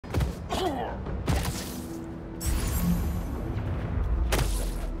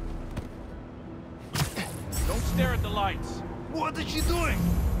there at the lights. What is she doing?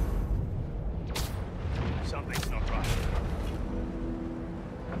 Something's not right.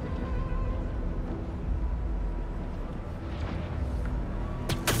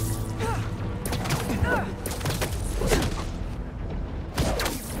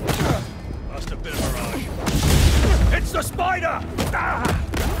 Must have been a mirage. It's the spider!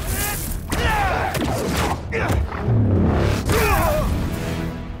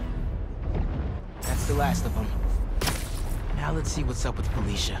 That's the last of them. Now let's see what's up with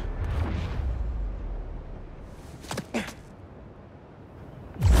Felicia.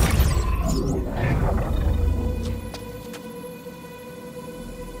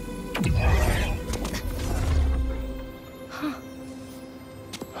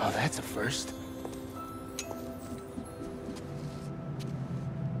 Oh, that's a first.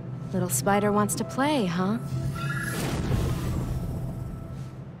 Little spider wants to play, huh?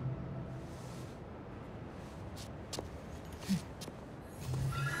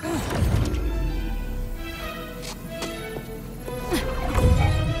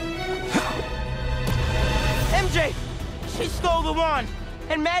 MJ! She stole the wand!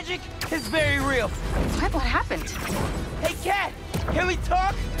 And magic is very real. What happened? Hey, Cat! Can we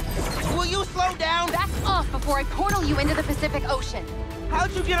talk? Will you slow down? Back off before I portal you into the Pacific Ocean.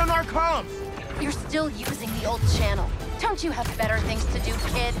 How'd you get on our comms? You're still using the old channel. Don't you have better things to do,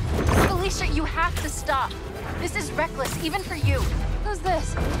 kid? Felicia, you have to stop. This is reckless, even for you. Who's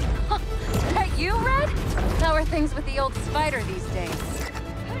this? Huh, is that you, Red? How are things with the old spider these days?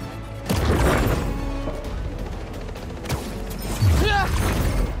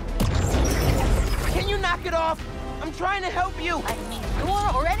 Can you knock it off? I'm trying to help you. I need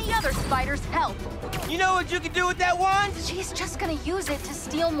your or any other spider's help. You know what you can do with that wand? She's just gonna use it to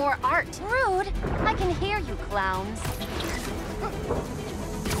steal more art. Rude. I can hear you, clowns.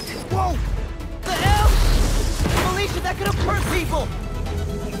 Whoa! The hell? Felicia, that could have hurt people!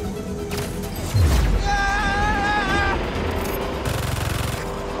 Ah!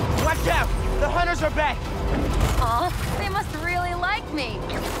 Watch out! The hunters are back! Aw, they must really like me.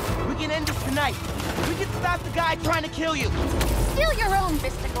 We can end this tonight. We can stop the guy trying to kill you. Steal your own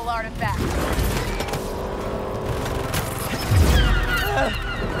mystical artifact.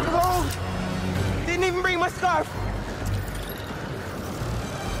 Oh! Didn't even bring my scarf!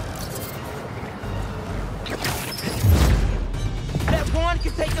 That wand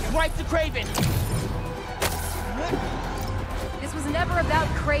can take us right to Kraven! This was never about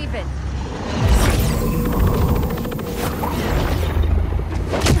Kraven.